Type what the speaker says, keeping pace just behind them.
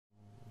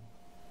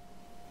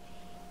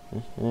No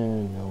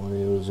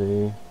way,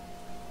 Jose.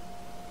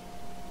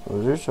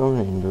 Was there someone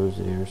named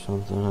Jose or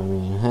something? I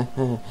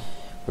mean,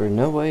 or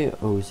no way,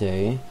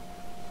 Jose.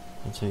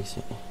 That's how you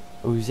say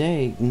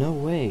Jose. No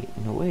way,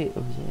 Jose.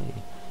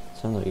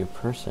 Sounds like a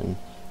person.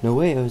 No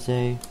way,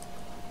 Jose.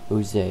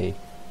 Jose.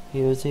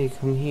 Hey, Jose,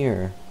 come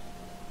here.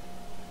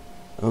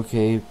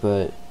 Okay,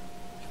 but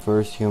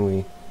first, can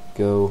we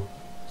go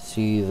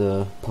see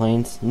the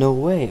planes? No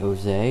way,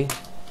 Jose.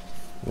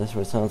 That's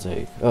what it sounds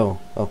like. Hello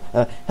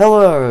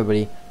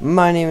everybody.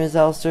 My name is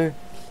Alistair,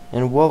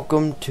 and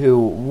welcome to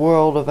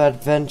World of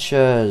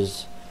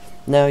Adventures.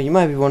 Now, you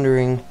might be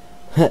wondering,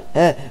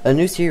 a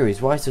new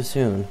series, why so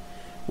soon?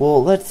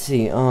 Well, let's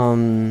see,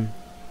 okay,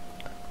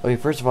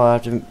 first of all, I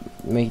have to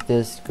make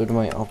this go to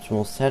my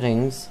optimal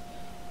settings.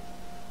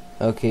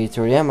 Okay, it's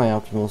already at my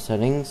optimal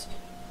settings.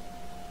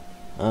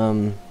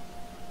 That's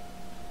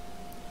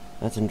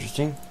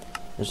interesting.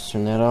 Let's just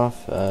turn that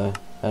off,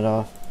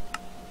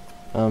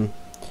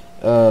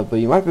 but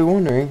you might be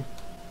wondering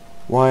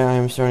why I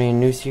am starting a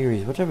new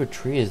series. What type of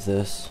tree is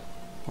this?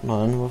 Hold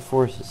on, what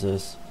forest is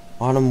this?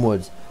 Autumn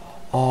Woods.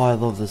 Oh, I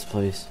love this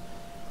place.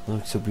 It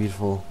looks so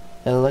beautiful.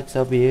 It looks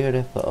so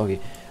beautiful. Okay.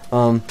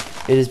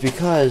 It is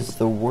because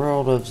the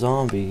world of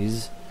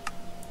zombies,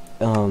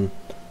 I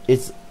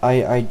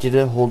did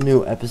a whole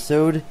new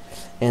episode,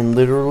 and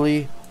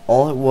literally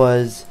all it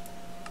was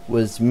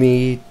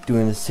me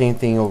doing the same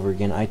thing over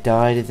again. I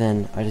died, and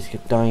then I just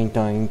kept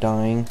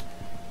dying.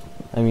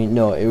 I mean,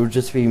 no, it would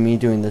just be me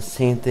doing the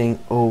same thing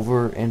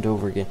over and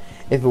over again.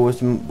 If it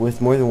was with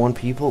more than one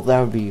people,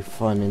 that would be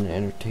fun and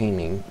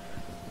entertaining.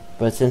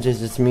 But since it's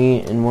just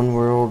me in one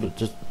world,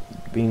 just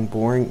being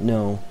boring,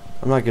 no,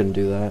 I'm not gonna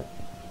do that.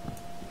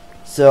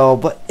 So,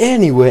 but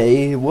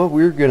anyway, what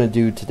we're gonna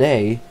do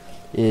today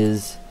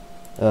is,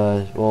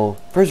 well,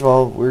 first of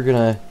all, we're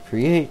gonna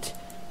create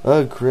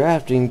a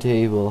crafting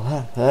table.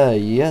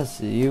 Yes,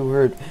 you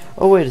heard.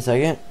 Oh, wait a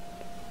second.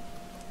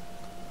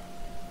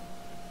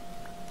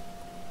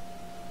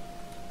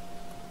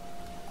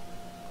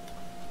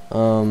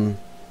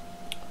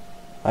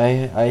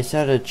 I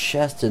set a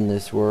chest in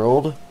this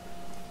world.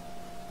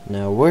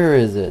 Now, where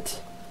is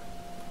it?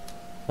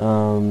 I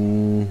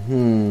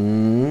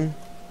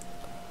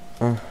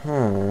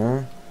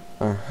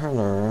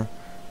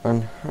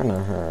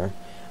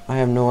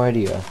have no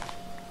idea.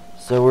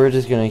 So we're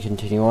just gonna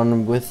continue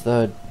on with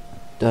the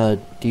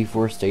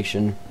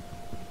deforestation.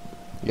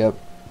 Yep.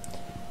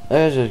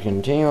 Let's just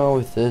continue on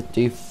with the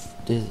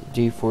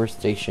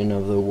deforestation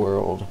of the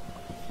world.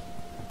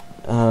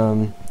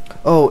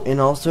 Oh, and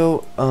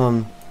also,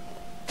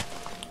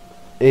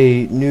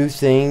 a new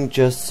thing,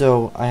 just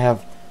so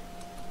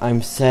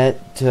I'm set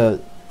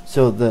to,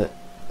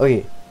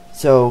 okay,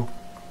 so,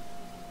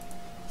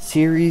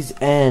 series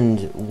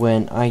end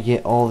when I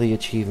get all the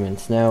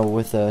achievements. Now,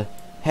 with a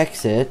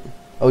HEXXIT,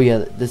 oh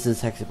yeah, this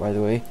is HEXXIT, by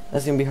the way,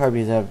 that's gonna be hard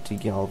because I have to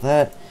get all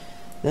that,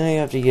 then I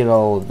have to get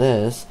all of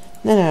this,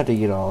 then I have to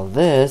get all of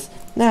this,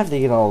 then I have to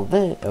get all of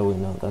this. Oh wait,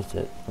 no, that's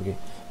it, okay,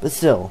 but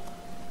still,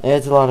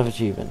 it's a lot of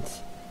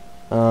achievements.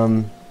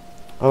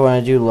 Oh, and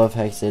I do love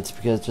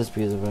HEXXITs just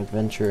because of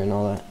adventure and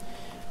all that.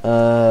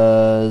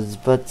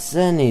 But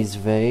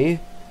anyway,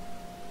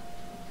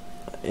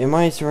 am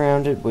I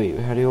surrounded? Wait,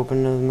 how do you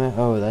open the map?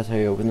 Oh, that's how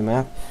you open the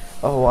map.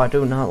 Oh, I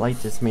do not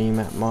like this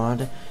mini-map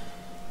mod.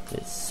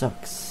 It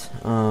sucks.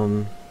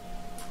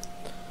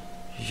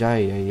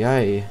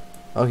 Yay.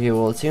 Okay,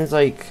 well, it seems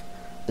like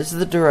this is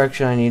the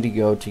direction I need to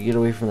go to get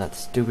away from that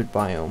stupid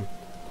biome.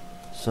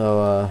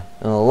 So,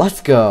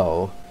 let's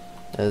go.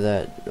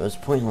 That was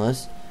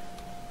pointless.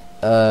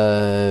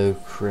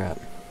 Crap.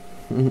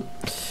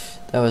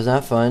 That was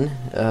not fun.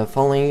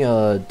 Falling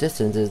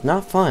distance is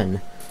not fun.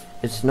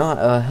 It's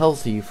not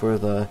healthy for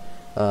the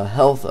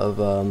health of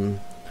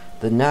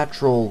the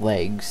natural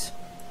legs.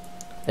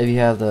 If you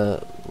have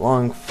the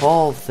long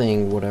fall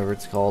thing, whatever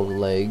it's called,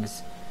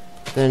 legs,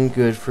 then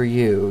good for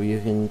you. You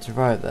can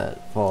survive that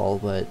fall,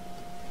 but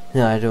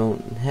I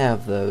don't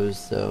have those,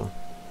 so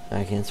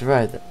I can't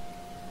survive that.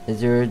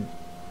 Is there a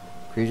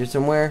creature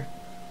somewhere?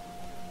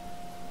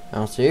 I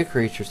don't see a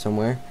creature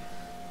somewhere.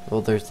 Well,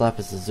 there's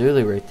lapis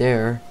lazuli right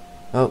there.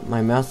 Oh,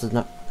 my mouse does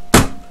not.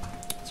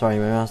 Sorry,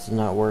 my mouse does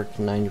not work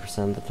 90%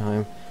 of the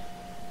time.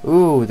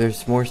 Ooh,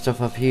 there's more stuff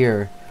up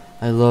here.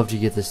 I love to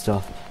get this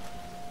stuff.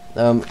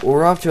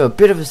 We're off to a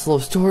bit of a slow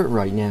start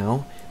right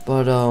now,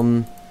 but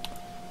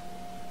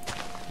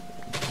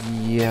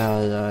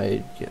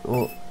yeah,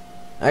 well,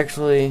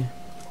 actually,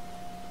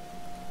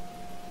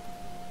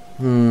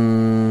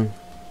 we're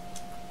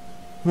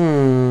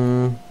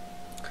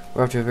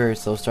off to a very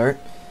slow start.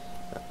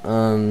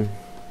 Oh,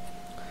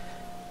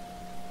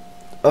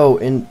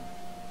 and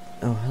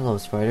oh, hello,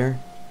 spider.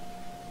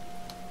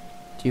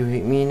 Do you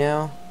hate me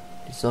now?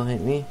 Do you still hate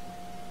me?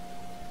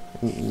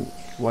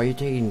 Why are you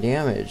taking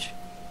damage?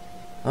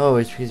 Oh,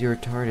 it's because you're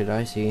retarded,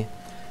 I see.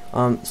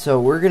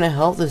 So we're gonna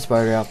help this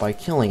spider out by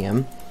killing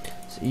him.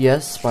 So,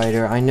 yes,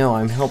 spider, I know,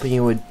 I'm helping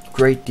you a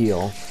great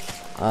deal.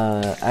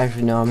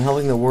 Actually, no, I'm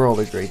helping the world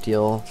a great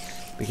deal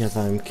because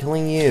I'm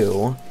killing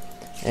you.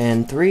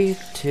 And 3,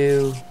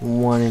 2,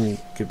 1, and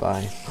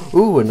goodbye.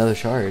 Ooh, another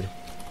shard.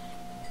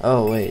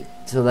 Oh, wait.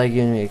 So that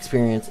gives me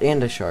experience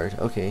and a shard.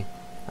 Okay.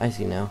 I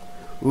see now.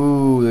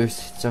 Ooh, there's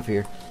stuff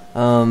here.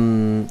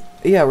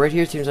 Yeah, right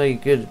here seems like a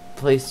good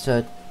place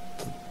to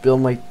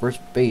build my first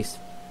base.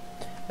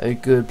 A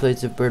good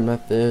place to build my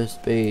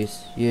first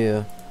base.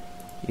 Yeah.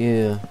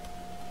 Yeah.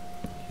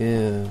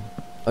 Yeah.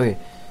 Okay.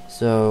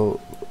 So,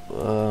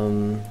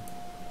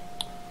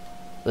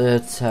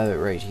 let's have it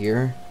right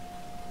here.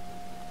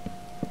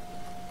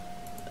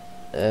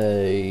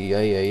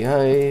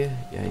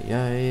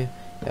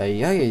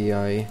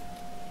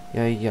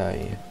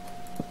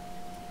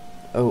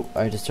 Oh,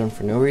 I just jumped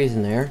for no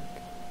reason there.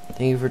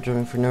 Thank you for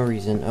jumping for no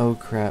reason. Oh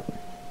crap.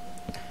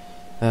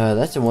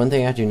 That's the one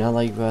thing I do not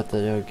like about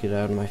the get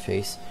out of my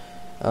face.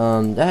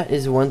 That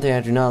is one thing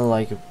I do not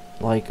like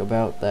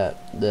about that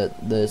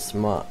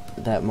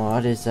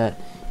mod is that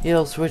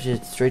it'll switch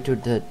it straight to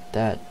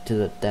that.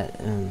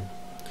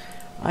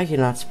 I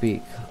cannot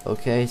speak.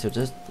 Okay, so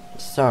just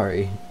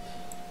sorry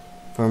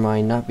for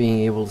my not being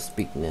able to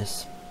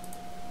speakness.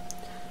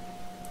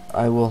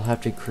 I will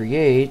have to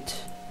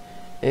create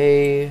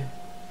a.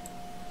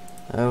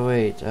 Oh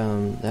wait,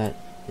 that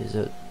is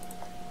a.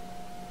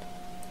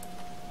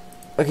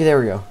 Okay, there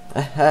we go.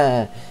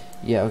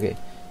 Yeah, okay.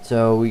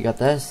 So we got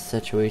that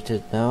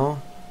situated now.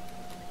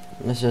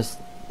 Let's just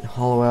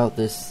hollow out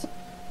this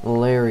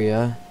little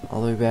area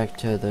all the way back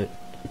to the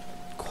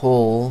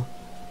coal.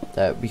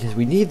 Because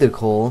we need the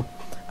coal.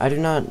 I do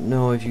not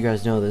know if you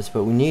guys know this,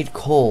 but we need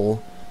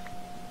coal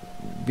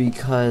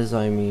because,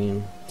 I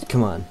mean,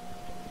 come on.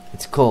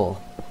 It's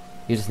coal.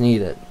 You just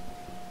need it.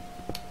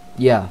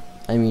 Yeah,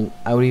 I mean,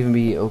 I would even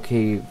be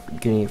okay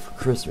getting it for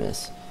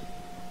Christmas.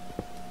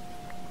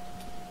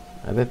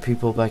 I bet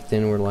people back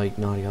then were like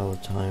naughty all the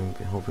time,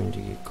 hoping to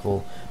get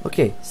coal.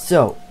 Okay,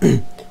 so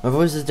my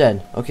voice is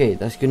dead. Okay,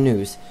 that's good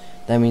news.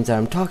 That means that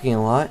I'm talking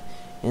a lot,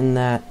 and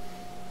that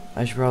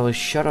I should probably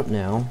shut up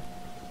now.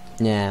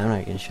 Nah, I'm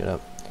not gonna shut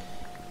up.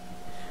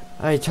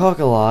 I talk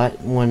a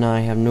lot when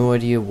I have no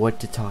idea what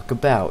to talk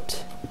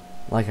about,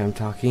 like I'm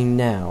talking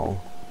now.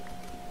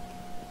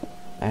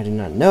 I do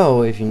not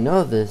know if you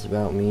know this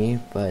about me,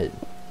 but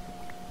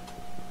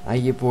I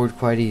get bored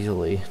quite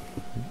easily.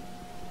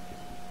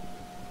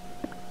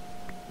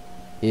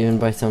 Even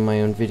by some of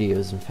my own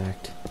videos, in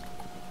fact.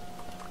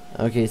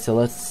 Okay, so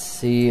let's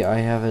see. I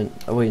haven't.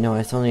 Oh wait, no.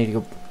 I still need to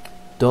go.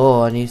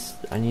 Duh. I need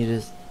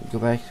to go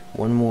back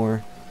one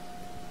more.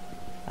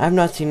 I have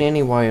not seen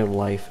any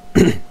wildlife.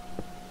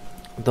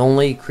 The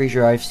only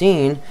creature I've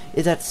seen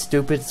is that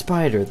stupid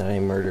spider that I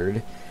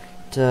murdered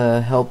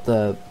to help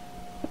the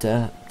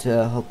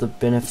help the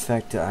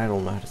benefit. I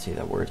don't know how to say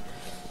that word.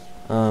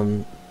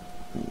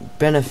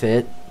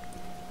 Benefit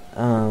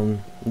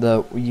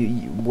the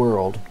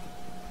world.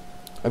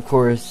 Of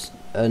course,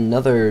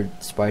 another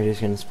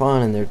spider's gonna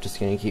spawn, and they're just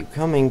gonna keep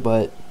coming.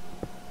 But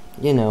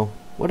you know,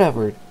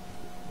 whatever. It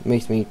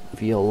makes me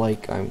feel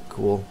like I'm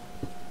cool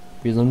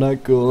because I'm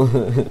not cool.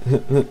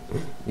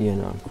 Yeah,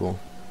 no, I'm cool.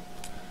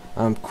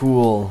 I'm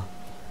cool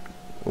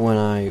when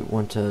I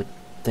want to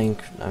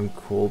think I'm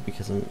cool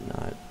because I'm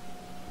not.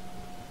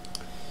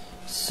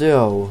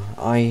 So,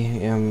 I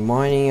am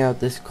mining out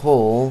this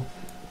coal.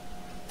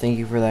 Thank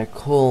you for that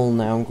coal.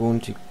 Now I'm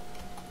going to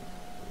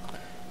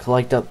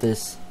collect up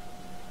this,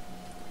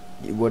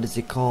 what is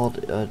it called?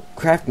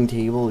 Crafting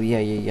table.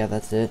 Yeah,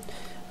 that's it.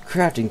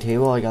 Crafting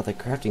table. I got the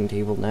crafting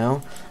table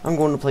now. I'm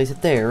going to place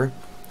it there.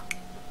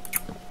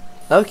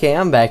 Okay,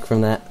 I'm back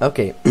from that.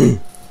 Okay.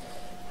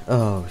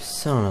 Oh,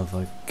 son of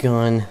a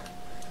gun.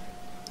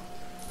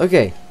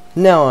 Okay,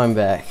 now I'm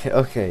back.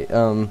 Okay,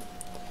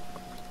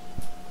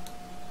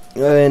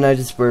 and I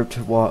just burped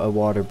a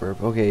water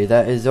burp. Okay,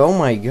 that is, oh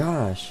my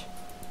gosh.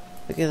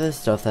 Look at this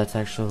stuff that's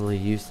actually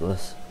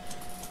useless.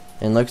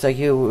 And looks like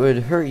it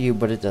would hurt you,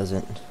 but it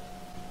doesn't.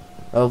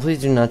 Oh,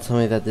 please do not tell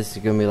me that this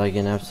is gonna be like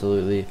an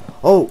absolutely.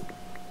 Oh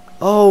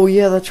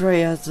yeah, that's right.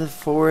 It has the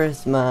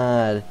forest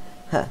mod.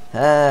 Ha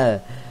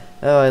ha.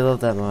 Oh, I love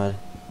that mod.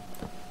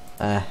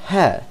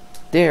 Aha.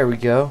 There we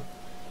go.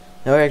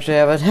 Now we actually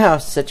have a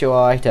house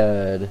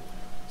situated.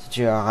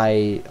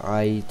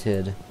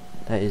 Situated.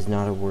 That is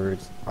not a word.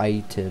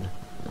 Situated.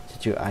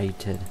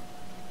 Situated.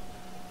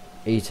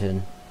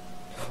 Eaten.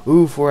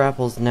 Ooh, 4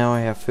 apples. Now I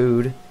have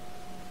food.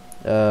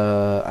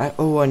 I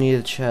need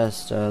a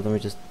chest. Let me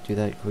just do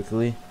that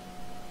quickly.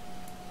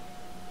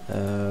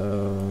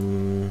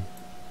 There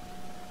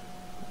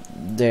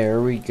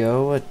we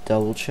go. A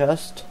double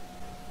chest.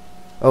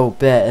 Oh,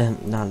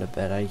 bed. Not a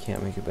bed. I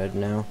can't make a bed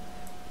now.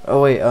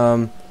 Oh wait.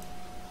 Oh.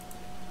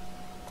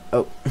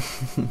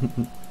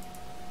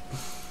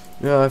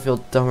 No, I feel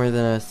dumber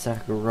than a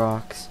sack of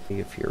rocks.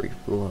 Fury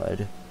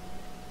blood.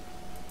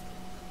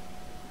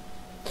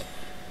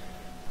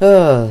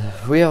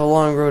 We have a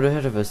long road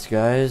ahead of us,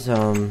 guys.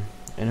 And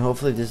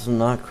hopefully this will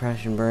not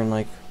crash and burn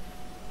like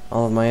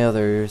all of my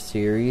other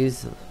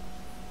series.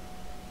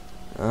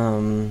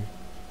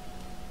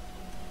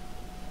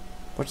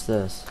 What's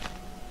this?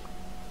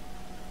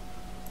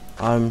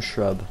 Autumn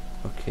shrub.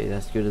 Okay,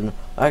 that's good enough.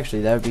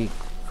 Actually, that would be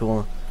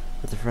cool.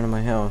 at the front of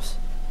my house.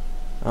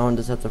 I want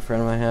this at the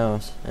front of my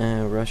house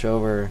and rush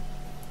over.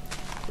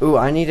 Ooh,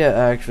 I need to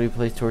actually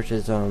place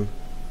torches out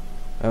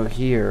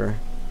here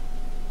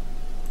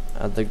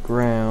at the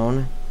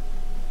ground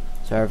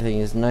so everything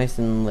is nice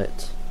and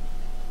lit.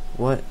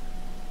 What?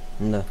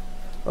 No.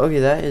 Okay,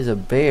 that is a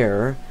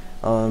bear.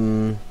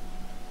 Why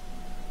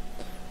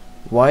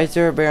is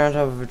there a bear on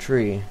top of a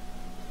tree?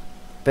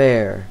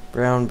 Bear,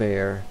 brown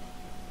bear.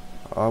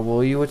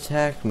 Will you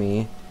attack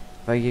me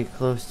if I get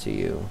close to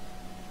you?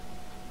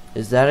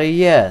 Is that a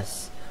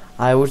yes?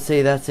 I would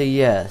say that's a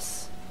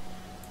yes.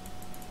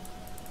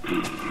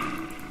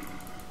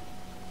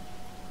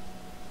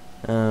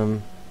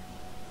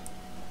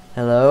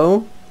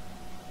 Hello?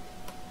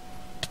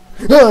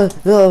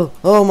 Oh,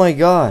 oh my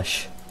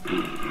gosh.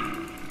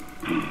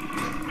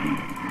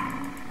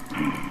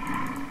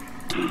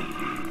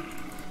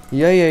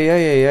 Yay, yay,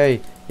 yay, yay,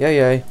 yay, yay,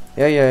 yay,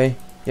 yay, yay,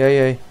 yay,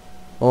 yay.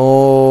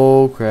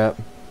 Oh crap.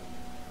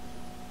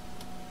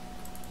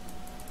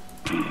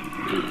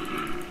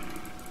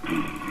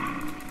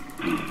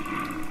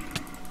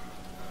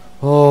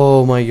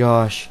 Oh my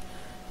gosh.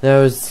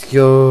 That was,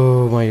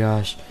 oh my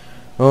gosh.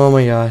 Oh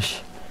my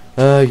gosh.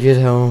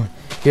 Get home.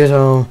 Get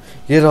home.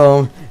 Get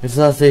home. It's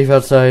not safe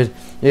outside.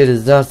 It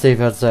is not safe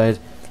outside.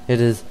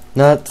 It is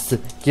not,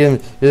 the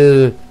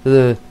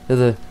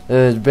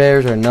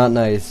bears are not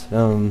nice.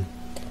 And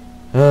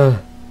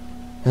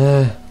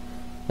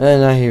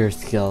I hear a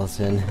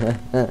skeleton.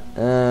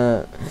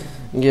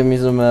 Give me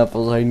some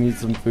apples. I need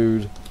some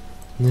food.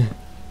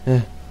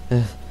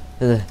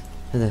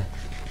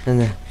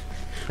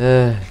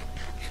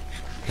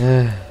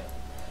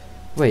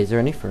 Wait, is there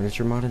any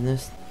furniture mod in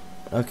this?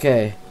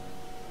 Okay.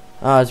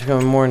 It's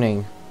becoming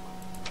morning.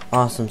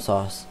 Awesome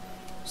sauce.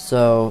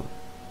 So,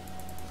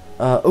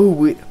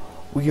 ooh,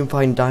 we can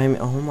find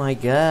diamond. Oh my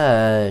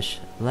gosh,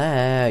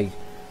 lag.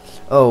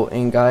 Oh,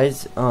 and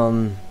guys,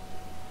 I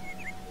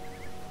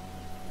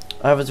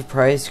have a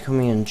surprise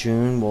coming in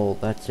June. Well,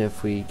 that's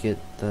if we get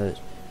the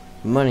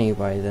money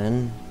by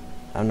then.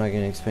 I'm not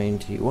gonna explain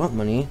to you what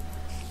money,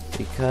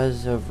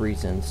 because of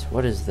reasons.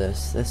 What is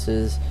this? This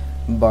is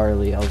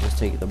barley. I'll just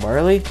take the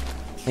barley.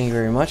 Thank you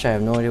very much. I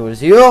have no idea what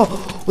it is. Oh,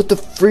 what the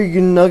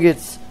freaking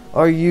nuggets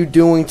are you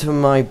doing to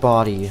my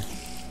body?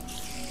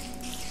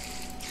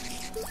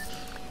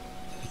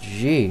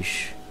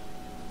 Jeesh.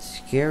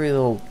 Scary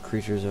little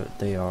creatures that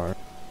they are.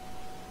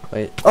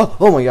 Wait. Oh,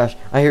 oh my gosh.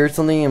 I heard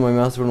something and my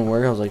mouse wouldn't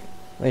work. I was like,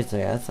 wait a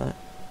second. That's not.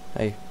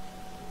 Hey.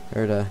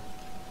 Heard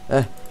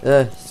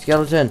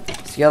skeleton.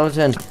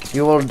 Skeleton.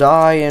 You will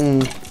die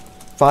and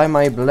find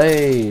my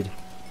blade.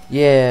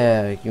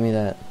 Yeah. Give me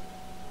that.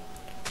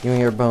 Give me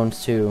your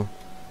bones too.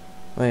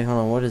 Wait, hold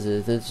on. What is it?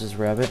 Is this just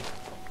rabbit?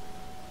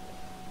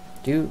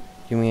 Do you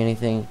give me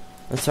anything?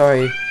 I'm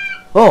sorry.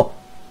 Oh!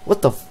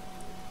 What the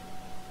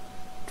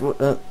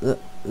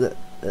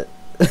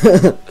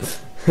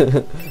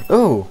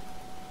oh!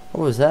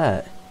 What was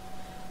that?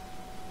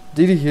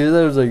 Did you hear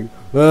that? It was like,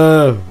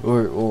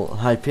 or well,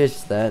 high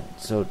pitched that.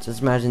 So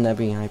just imagine that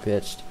being high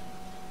pitched.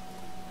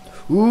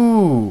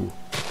 Ooh!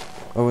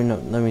 Oh wait, no.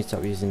 Let me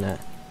stop using that.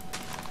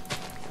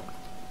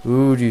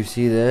 Ooh, do you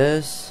see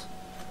this?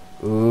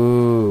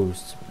 Ooh,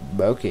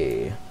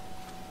 smoky.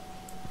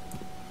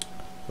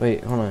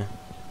 Wait, hold on.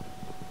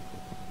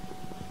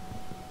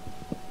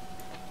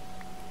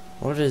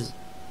 What is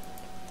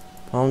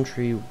palm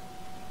tree?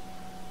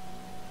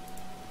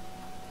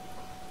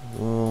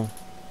 Well,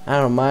 I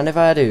don't mind if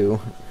I do.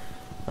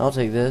 I'll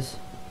take this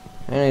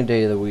any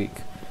day of the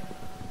week.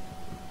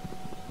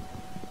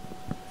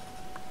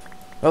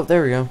 Oh,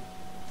 there we go.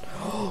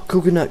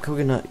 Coconut,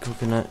 coconut,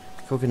 coconut,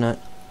 coconut.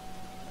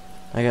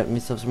 I got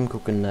myself some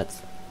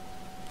coconuts.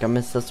 Got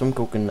myself some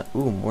coconut.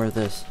 Ooh, more of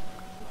this.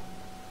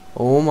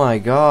 Oh my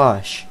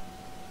gosh.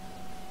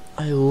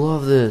 I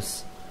love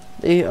this.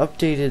 They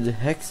updated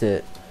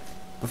HEXXIT.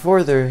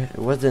 Before there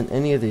wasn't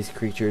any of these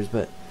creatures,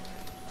 but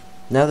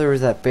now there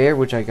was that bear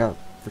which I got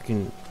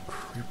freaking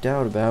creeped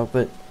out about.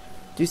 But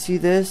do you see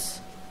this?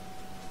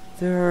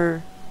 There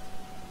are...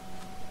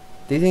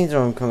 These things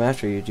don't come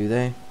after you, do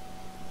they?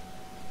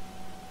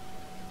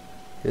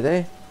 Do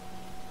they?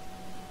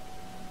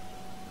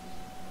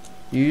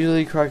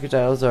 Usually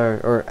crocodiles are,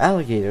 or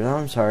alligators,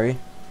 I'm sorry.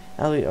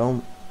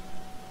 Oh.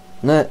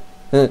 Nah.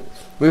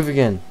 Move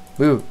again.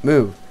 Move,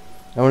 move.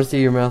 I want to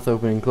see your mouth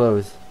open and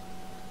close.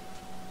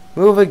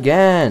 Move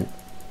again.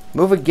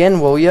 Move again,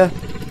 will ya?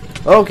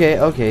 Okay,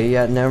 okay,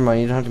 yeah, never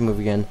mind. You don't have to move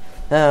again.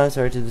 I'm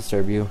sorry to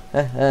disturb you.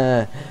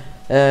 Yeah,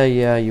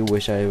 you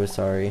wish I was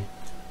sorry.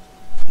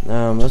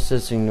 Let's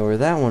just ignore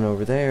that one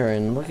over there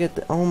and look at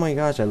the... Oh my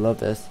gosh, I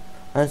love this.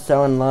 I'm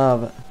so in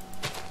love.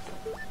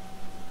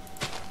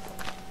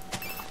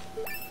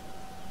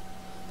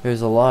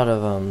 There's a lot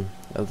of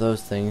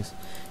those things.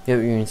 Yep,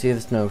 you can see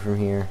the snow from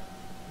here.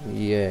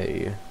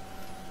 Yay.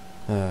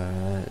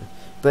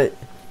 But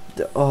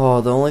the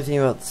only thing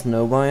about the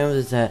snow biomes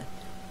is that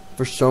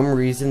for some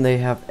reason they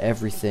have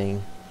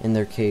everything in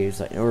their caves.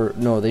 Like, or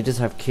no, they just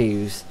have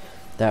caves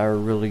that are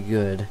really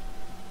good.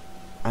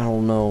 I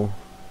don't know.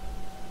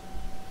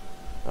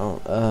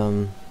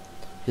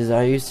 Because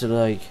I used to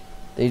like,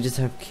 they just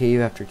have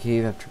cave after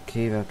cave after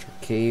cave after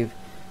cave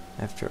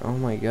after, oh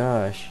my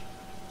gosh.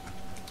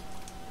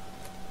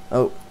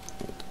 Oh,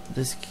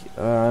 this,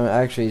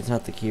 actually it's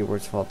not the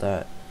keyboard's fault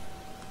that,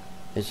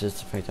 it's just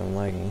the fact I'm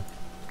lagging.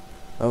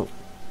 Oh,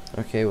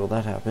 okay, well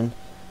that happened.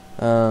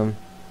 But,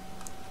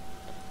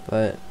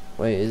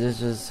 wait, is this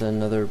just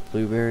another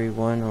blueberry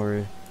one,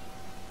 or?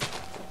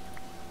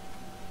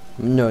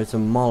 No, it's a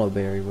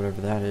mallowberry,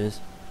 whatever that is.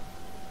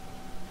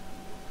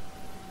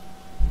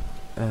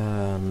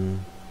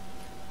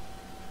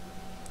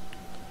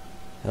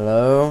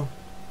 Hello?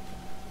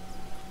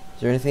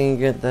 Is there anything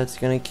that's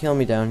gonna kill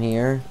me down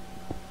here?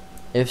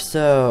 If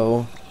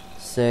so,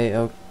 say,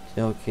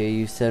 okay,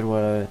 you said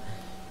what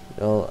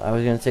well, I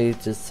was gonna say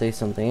just say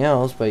something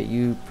else, but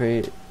you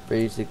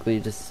basically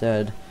just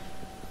said,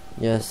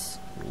 yes,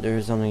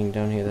 there's something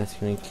down here that's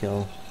gonna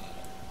kill.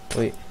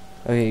 Wait,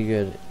 okay,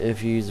 good.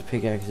 If you use a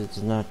pickaxe, it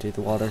does not do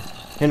the water.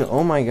 And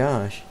oh my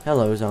gosh,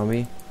 hello,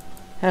 zombie.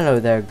 Hello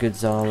there, good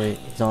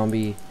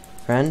zombie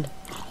friend.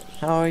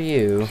 How are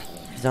you?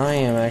 'Cause I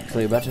am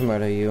actually about to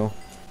murder you.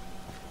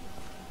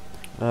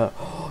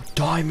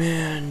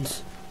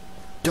 Diamonds!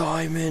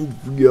 Diamonds,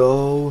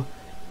 yo!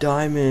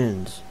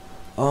 Diamonds!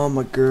 Oh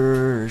my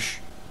gosh!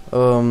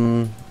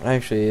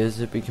 Actually, is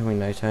it becoming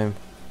nighttime?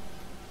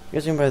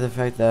 Guessing by the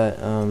fact that,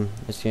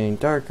 it's getting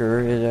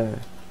darker,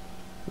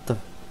 what the?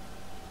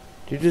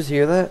 Did you just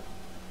hear that?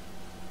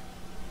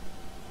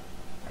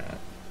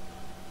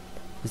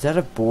 Is that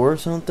a boar or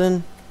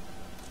something?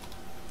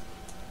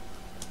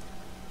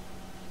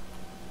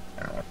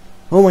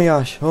 Oh my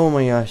gosh, oh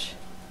my gosh.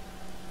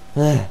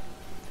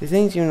 These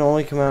things can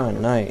only come out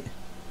at night.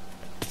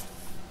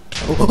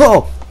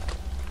 Oh!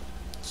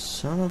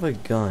 Son of a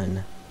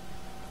gun.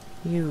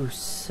 You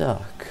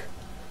suck.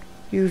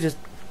 You just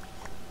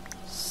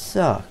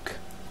suck.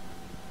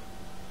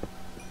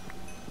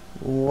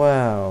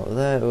 Wow,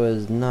 that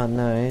was not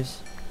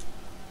nice.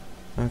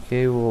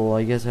 Okay, well,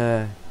 I guess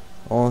I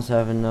almost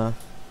have enough.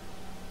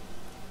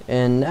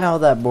 And now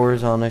that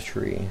boar's on a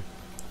tree.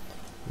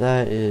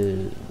 That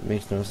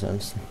makes no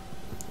sense.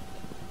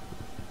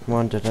 Come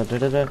on,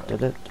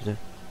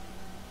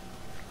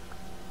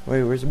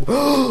 Wait, where's the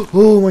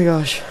oh my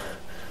gosh.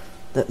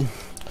 That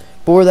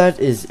boar, that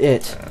is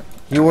it.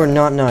 You are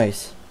not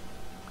nice.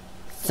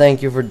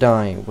 Thank you for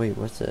dying. Wait,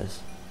 what's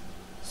this?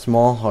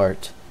 Small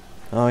heart.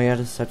 Oh, he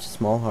had such a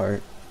small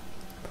heart.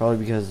 Probably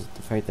because of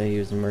the fact that he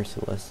was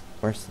merciless.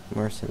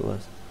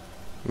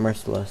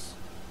 Merciless.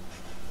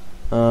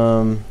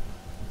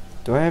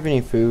 Do I have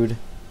any food?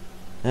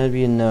 That'd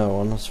be a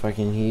no, unless I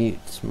can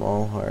eat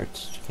small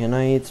hearts. Can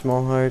I eat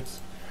small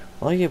hearts?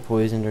 Will I get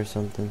poisoned or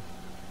something?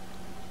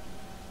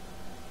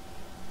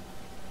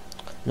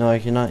 No, I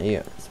cannot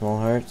eat small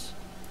hearts.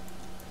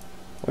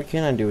 What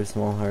can I do with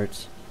small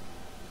hearts?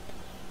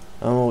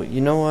 Oh,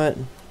 you know what?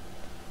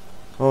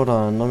 Hold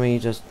on, let me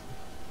just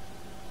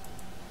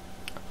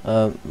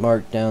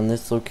mark down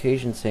this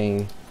location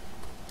saying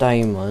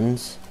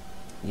diamonds.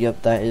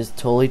 Yep, that is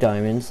totally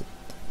diamonds.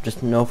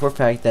 Just know for a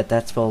fact that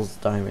that spells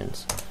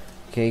diamonds.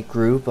 Okay,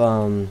 group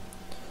diamonds.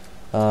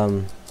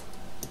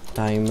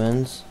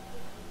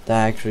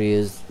 That actually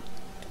is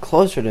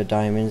closer to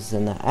diamonds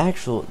than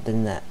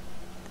that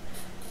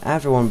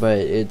after one, but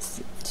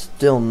it's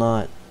still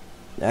not.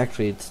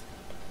 Actually, it's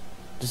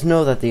just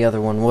know that the other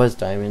one was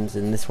diamonds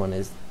and this one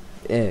is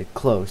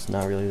close.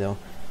 Not really though.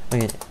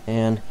 Okay,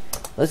 and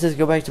let's just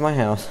go back to my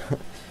house.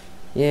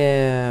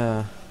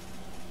 Yeah.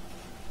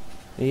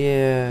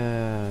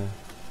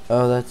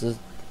 Oh, that's a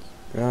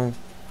wrong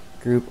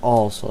group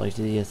all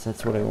selected. Yes,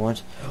 that's what I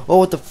want. Oh,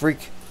 what the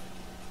freak?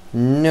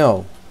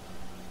 No.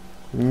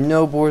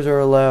 No boars are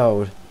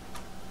allowed.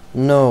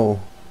 No.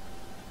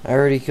 I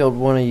already killed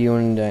one of you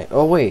and I...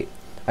 Oh, wait.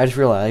 I just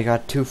realized I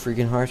got 2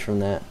 freaking hearts from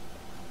that.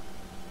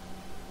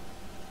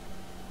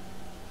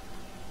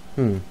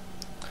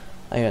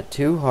 I got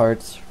 2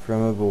 hearts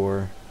from a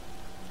boar.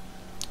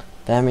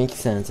 That makes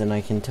sense, and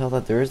I can tell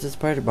that there is a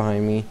spider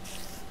behind me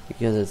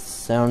because it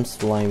sounds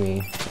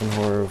slimy and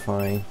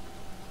horrifying.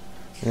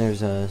 And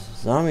there's a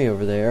zombie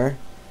over there,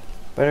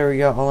 but I already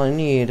got all I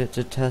need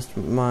to test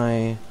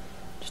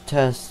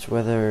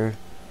whether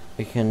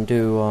it can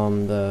do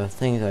the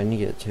things I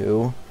need it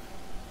to.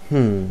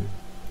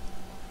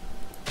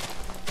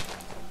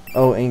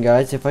 Oh, and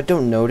guys, if I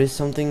don't notice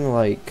something,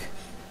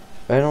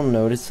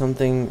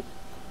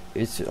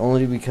 it's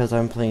only because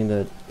I'm playing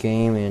the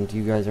game and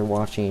you guys are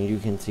watching and you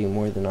can see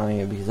more than I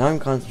am, because I'm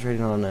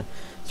concentrating on a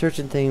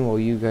certain thing while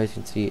you guys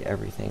can see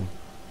everything.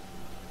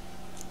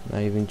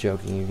 Not even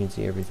joking, you can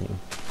see everything.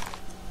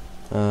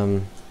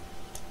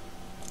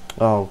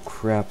 Oh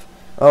crap.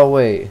 Oh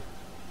wait.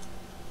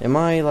 Am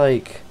I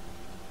like...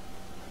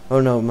 Oh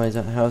no, my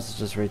house is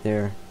just right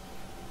there.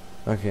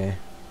 Okay.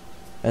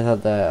 I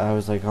thought that I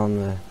was like on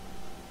the...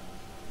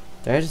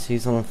 Did I just see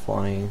someone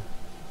flying?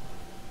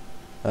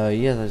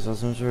 Yes, I saw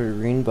some sort of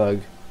green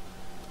bug.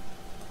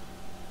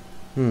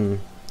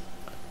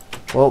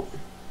 Well,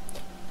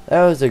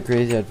 that was a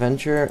crazy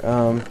adventure.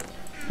 Now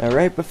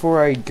right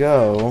before I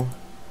go,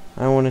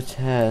 I want to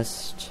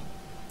test...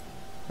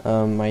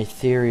 my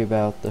theory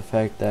about the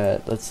fact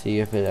that, let's see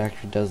if it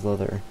actually does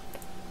the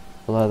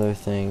leather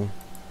thing.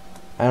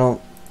 I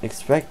don't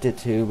expect it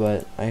to,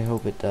 but I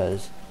hope it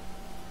does.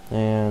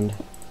 And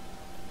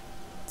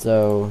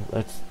so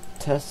let's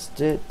test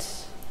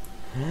it.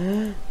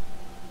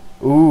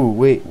 Ooh,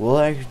 wait, will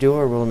it actually do it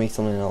or will it make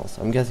something else?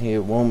 I'm guessing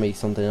it won't make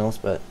something else,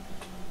 but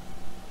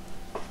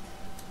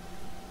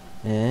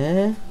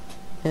da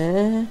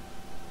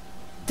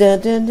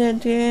da da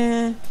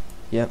da.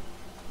 Yep.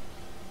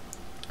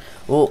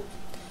 Well,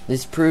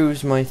 this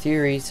proves my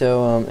theory,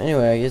 so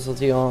anyway, I guess I'll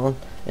see you all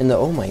in the,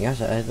 oh my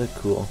gosh, I look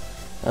cool.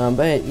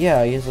 But yeah,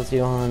 I guess I'll see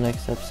you all in the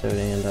next episode,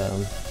 and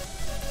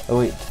oh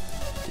wait,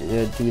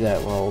 do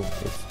that while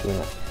it's doing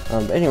that.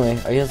 But anyway,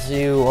 I guess I'll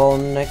see you all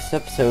in the next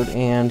episode,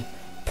 and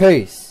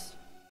peace!